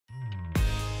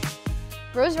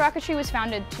Rose Rocketry was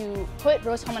founded to put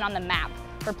Rose-Hulman on the map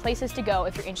for places to go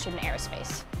if you're interested in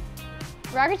aerospace.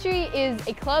 Rocketry is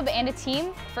a club and a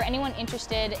team for anyone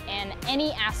interested in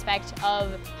any aspect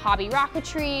of hobby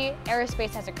rocketry,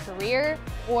 aerospace as a career,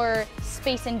 or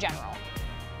space in general.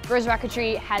 Rose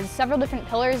Rocketry has several different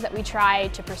pillars that we try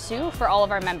to pursue for all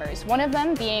of our members, one of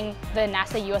them being the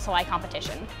NASA USLI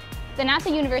competition. The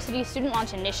NASA University Student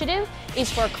Launch Initiative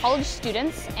is for college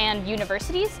students and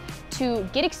universities to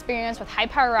get experience with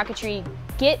high-power rocketry,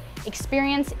 get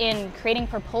experience in creating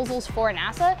proposals for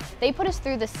NASA. They put us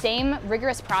through the same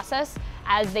rigorous process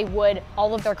as they would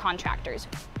all of their contractors.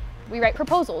 We write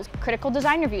proposals, critical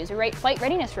design reviews, we write flight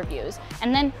readiness reviews,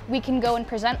 and then we can go and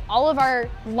present all of our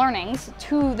learnings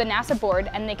to the NASA board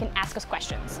and they can ask us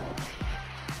questions.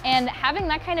 And having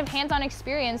that kind of hands-on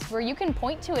experience where you can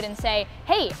point to it and say,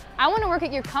 hey, I want to work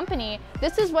at your company,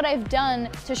 this is what I've done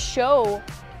to show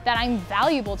that I'm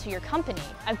valuable to your company.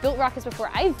 I've built rockets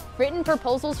before, I've written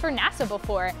proposals for NASA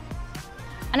before.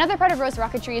 Another part of Rose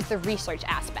Rocketry is the research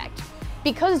aspect.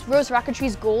 Because Rose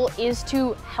Rocketry's goal is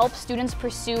to help students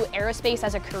pursue aerospace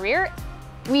as a career,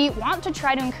 we want to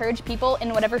try to encourage people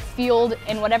in whatever field,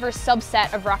 in whatever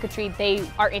subset of rocketry they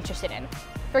are interested in.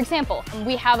 For example,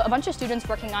 we have a bunch of students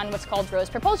working on what's called Rose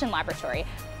Propulsion Laboratory,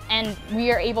 and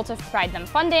we are able to provide them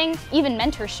funding, even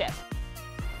mentorship.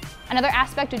 Another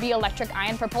aspect would be electric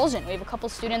ion propulsion. We have a couple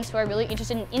students who are really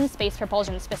interested in space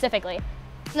propulsion specifically.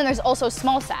 And then there's also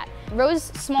SmallSat.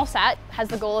 Rose SmallSat has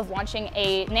the goal of launching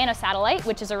a nanosatellite,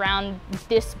 which is around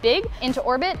this big, into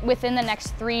orbit within the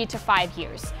next 3 to 5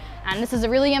 years. And this is a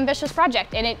really ambitious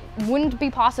project, and it wouldn't be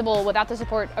possible without the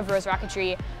support of Rose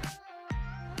Rocketry.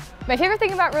 My favorite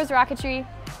thing about Rose Rocketry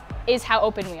is how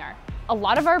open we are. A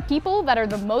lot of our people that are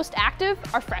the most active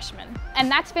are freshmen. And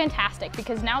that's fantastic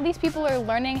because now these people are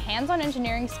learning hands-on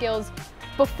engineering skills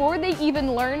before they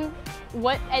even learn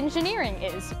what engineering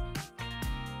is.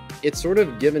 It's sort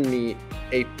of given me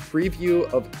a preview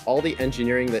of all the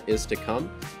engineering that is to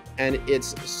come, and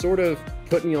it's sort of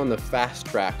put me on the fast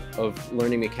track of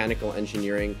learning mechanical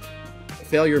engineering.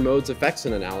 Failure modes, effects,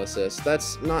 and analysis.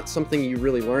 That's not something you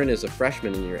really learn as a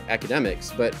freshman in your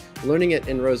academics, but learning it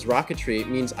in Rose Rocketry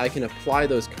means I can apply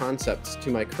those concepts to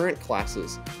my current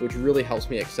classes, which really helps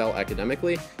me excel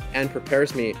academically and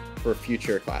prepares me for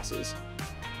future classes.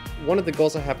 One of the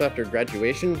goals I have after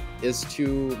graduation is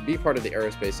to be part of the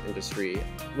aerospace industry.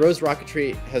 Rose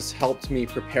Rocketry has helped me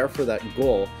prepare for that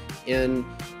goal in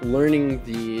learning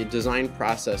the design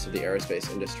process of the aerospace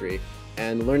industry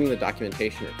and learning the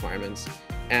documentation requirements.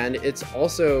 And it's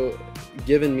also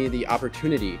given me the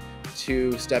opportunity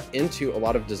to step into a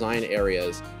lot of design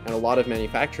areas and a lot of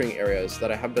manufacturing areas that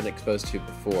I haven't been exposed to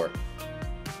before.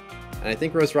 And I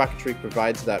think Rose Rocketry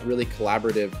provides that really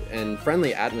collaborative and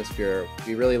friendly atmosphere.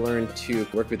 We really learn to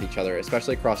work with each other,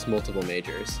 especially across multiple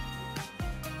majors.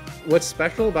 What's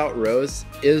special about Rose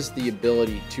is the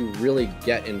ability to really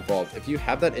get involved. If you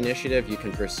have that initiative, you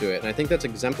can pursue it. And I think that's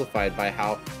exemplified by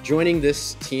how joining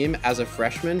this team as a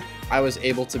freshman, I was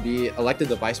able to be elected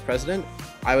the vice president.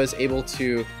 I was able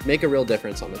to make a real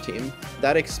difference on the team.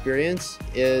 That experience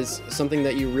is something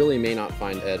that you really may not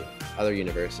find at other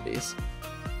universities.